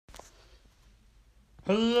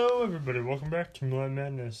Hello everybody, welcome back to Moonlight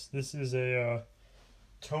Madness. This is a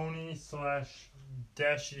Tony /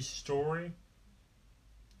 Dashie story.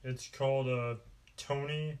 It's called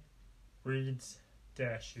Tony Reads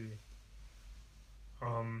Dashie.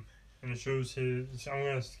 And it shows his, I'm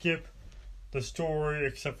going to skip the story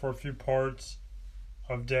except for a few parts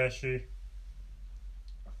of Dashie.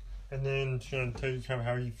 And then it's going to tell you kind of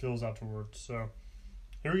how he feels afterwards. So,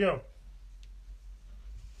 here we go.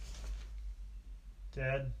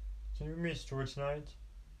 Dad, can you read me a story tonight?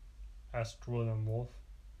 Asked William Wolf.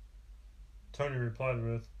 Tony replied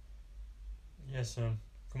with, Yes, son,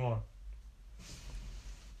 come on.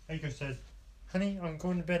 Echo said, Honey, I'm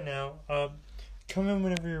going to bed now. Come in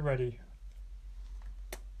whenever you're ready.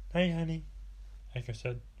 Hey, honey, Echo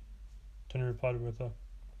said. Tony replied with a,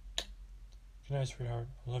 Good night, sweetheart.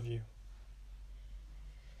 I love you.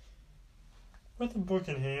 With the book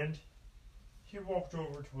in hand, he walked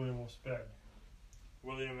over to William Wolf's bed.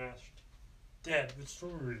 William asked, Dad, what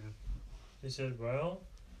story are you reading? He said, Well,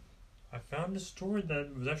 I found a story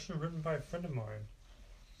that was actually written by a friend of mine.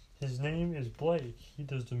 His name is Blake. He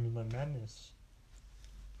does the Moonlight Madness.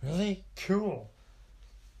 Really? Cool.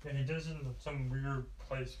 And he does it in some weird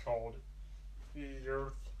place called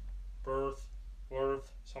Earth, Birth,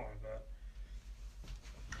 Worth, something like that.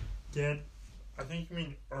 Dad, I think you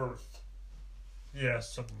mean Earth. Yeah,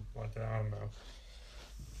 something like that. I don't know.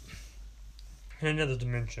 Another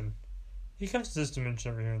dimension. He comes to this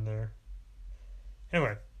dimension over here and there.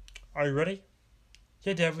 Anyway, are you ready?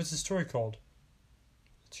 Yeah, Dad, what's the story called?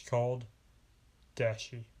 It's called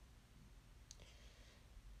Dashie.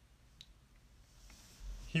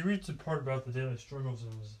 He reads the part about the daily struggles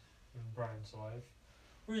in Brian's life.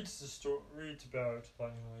 Reads about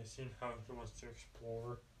Lightning Lacey and how he wants to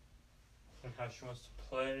explore and how she wants to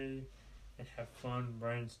play and have fun.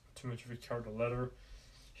 Brian's too much of a coward to let her.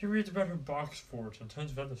 He reads about her box forts and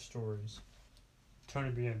tons of other stories. Tony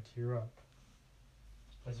began to tear up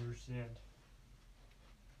as he reached the end.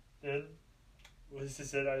 Then Lisa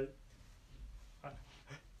said, I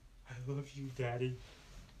love you, Daddy,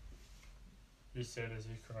 he said as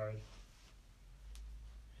he cried.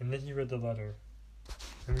 And then he read the letter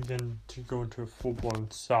and began to go into a full-blown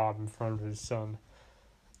sob in front of his son.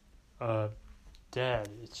 Dad,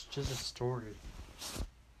 it's just a story.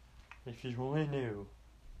 If you only knew,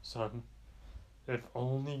 son, if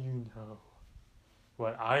only you know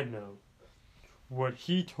what I know, what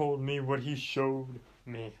he told me, what he showed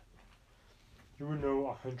me, you would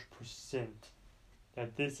know 100%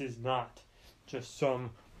 that this is not just some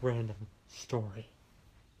random story.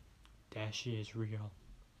 Dashie is real,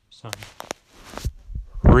 son.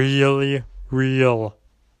 Really real.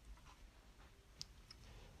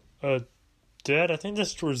 Dad, I think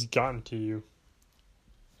this story's gotten to you.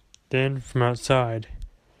 Then, from outside,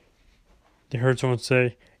 they heard someone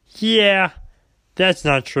say, Yeah, that's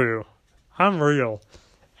not true. I'm real.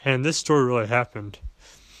 And this story really happened.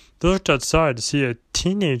 They looked outside to see a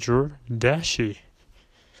teenager, Dashie.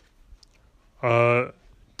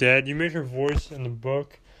 Dad, you made her voice in the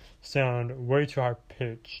book sound way too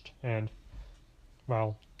high-pitched and,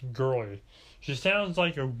 well, girly. She sounds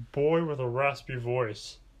like a boy with a raspy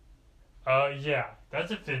voice. Yeah,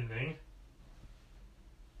 that's offending.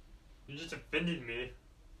 You just offended me,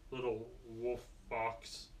 little wolf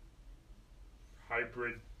fox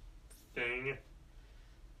hybrid thing.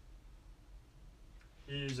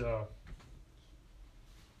 He's a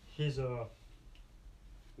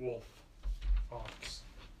wolf fox,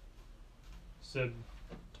 said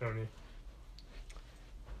Tony.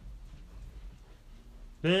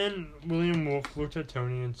 Then William Wolf looked at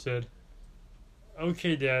Tony and said,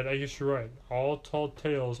 Okay, Dad, I guess you're right. All tall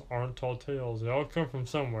tales aren't tall tales. They all come from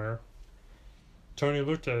somewhere. Tony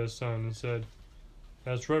looked at his son and said,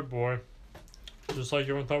 That's right, boy. Just like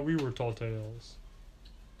everyone thought we were tall tales.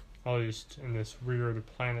 At least in this weird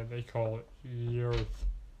planet they call it the Earth.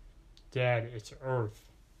 Dad, it's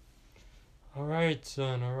Earth. Alright,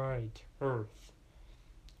 son, alright. Earth.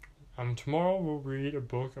 Tomorrow we'll read a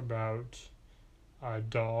book about a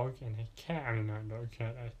dog and a cat. I mean, not a dog,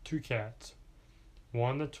 cat. Two cats.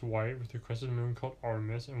 One that's white with a crescent moon called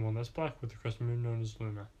Artemis, and one that's black with a crescent moon known as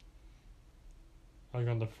Luna. Like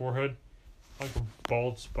on the forehead, like a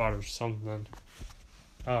bald spot or something.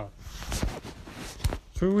 Can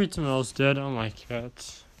we read something else, Dad? I don't like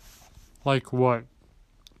cats. Like what?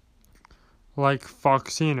 Like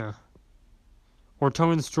Foxina. Or tell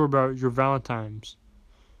me the story about your Valentine's.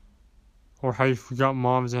 Or how you forgot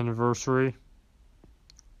Mom's anniversary.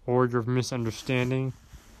 Or your misunderstanding.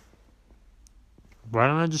 Why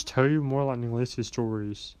don't I just tell you more Lightning Lacey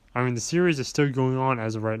stories? I mean, the series is still going on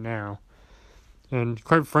as of right now. And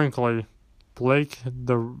quite frankly, Blake,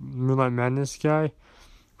 the Moonlight Madness guy,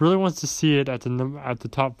 really wants to see it at the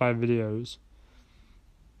top 5 videos,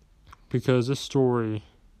 because this story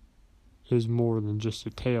is more than just a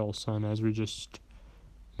tale, son, as we just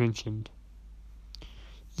mentioned.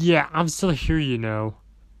 Yeah, I'm still here, you know.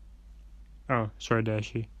 Oh, sorry,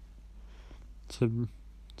 Dashie.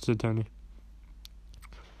 Said Tony.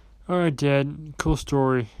 Alright, Dad. Cool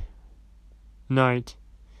story. Night.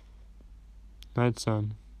 Night,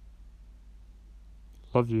 son.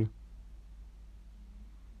 Love you.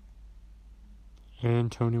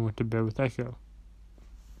 And Tony went to bed with Echo.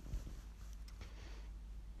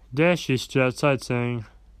 Dashie stood outside saying,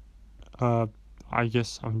 I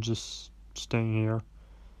guess I'm just staying here.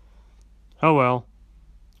 Oh well.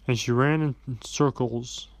 And she ran in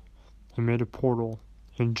circles and made a portal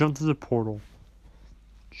and jumped through the portal.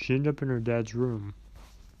 She ended up in her dad's room.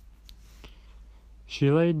 She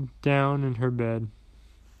laid down in her bed.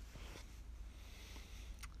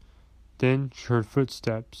 Then she heard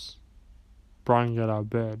footsteps. Brian got out of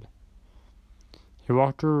bed. He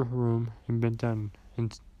walked to her room and bent down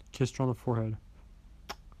and kissed her on the forehead.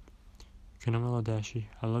 Good night, my little Dashie.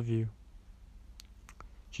 I love you.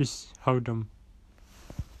 She hugged him.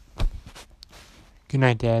 Good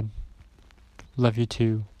night, Dad. Love you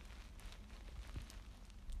too.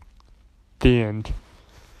 The end.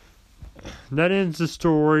 That ends the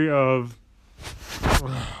story of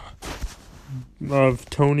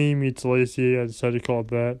Tony meets Lacey. I decided to call it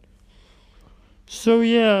that. So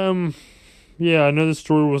yeah, I know the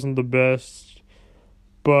story wasn't the best,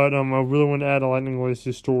 but I really want to add a Lightning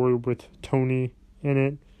Lacey story with Tony in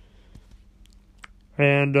it.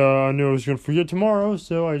 And I knew I was going to forget tomorrow,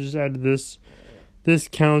 so I just added this. This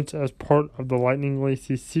counts as part of the Lightning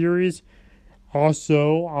Lacey series.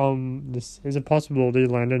 Also, this is a possibility,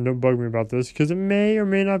 Landon. Don't bug me about this, because it may or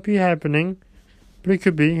may not be happening. But it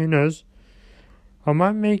could be, who knows. I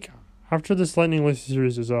might make, after this Lightning Lacey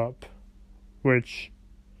series is up, which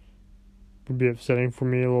would be upsetting for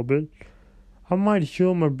me a little bit, I might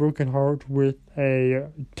heal my broken heart with a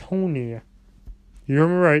Tony. You heard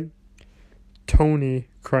me right. Tony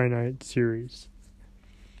Cry Night series.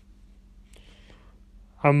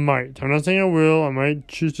 I might. I'm not saying I will. I might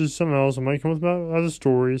choose to do something else. I might come up with other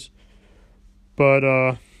stories. But,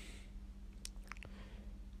 I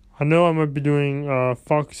know I might be doing,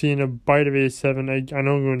 Foxy and a Bite of A7. I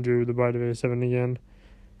know I'm going to do the Bite of A7 again.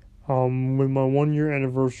 When my 1 year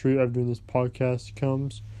anniversary of doing this podcast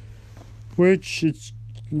comes. Which,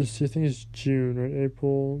 let's see, I think it's June, right?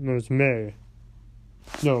 April? No, it's May.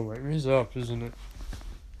 No, wait, May's up, isn't it?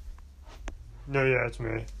 No, yeah, it's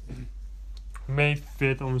May. May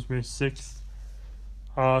 5th, almost May 6th.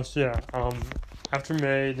 So yeah, after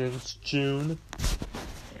May, then it's June.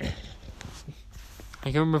 I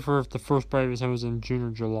can't remember if the first Bite of A7 was in June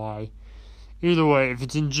or July. Either way, if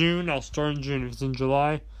it's in June, I'll start in June. If it's in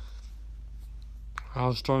July,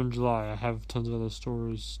 I'll start in July. I have tons of other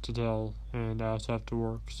stories to tell, and I also have to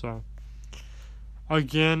work, so.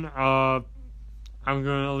 Again, I'm going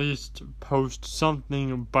to at least post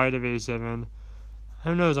something Bite of A7.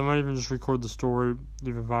 Who knows, I might even just record the story,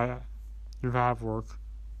 even if I have work.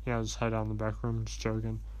 Yeah, I'll just hide out in the back room, just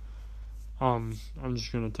joking. I'm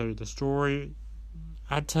just going to tell you the story.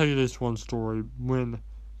 I'll tell you this one story when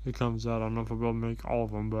it comes out. I don't know if I'll be able to make all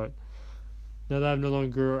of them, but now that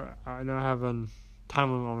I now have a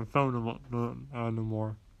time limit on my phone no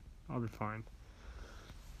more, I'll be fine.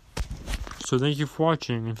 So thank you for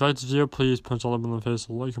watching. If you liked this video, please punch all up in the face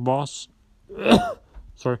like a boss.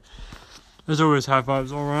 Sorry. As always, high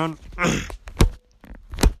fives all around.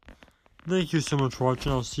 Thank you so much for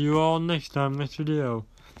watching. I'll see you all next time, next video.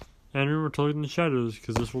 And remember to look in the shadows,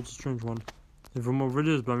 because this world's a strange one. And for more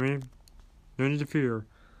videos by me, no need to fear.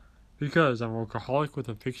 Because I'm a workaholic with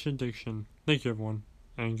a fiction addiction. Thank you, everyone,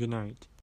 and good night.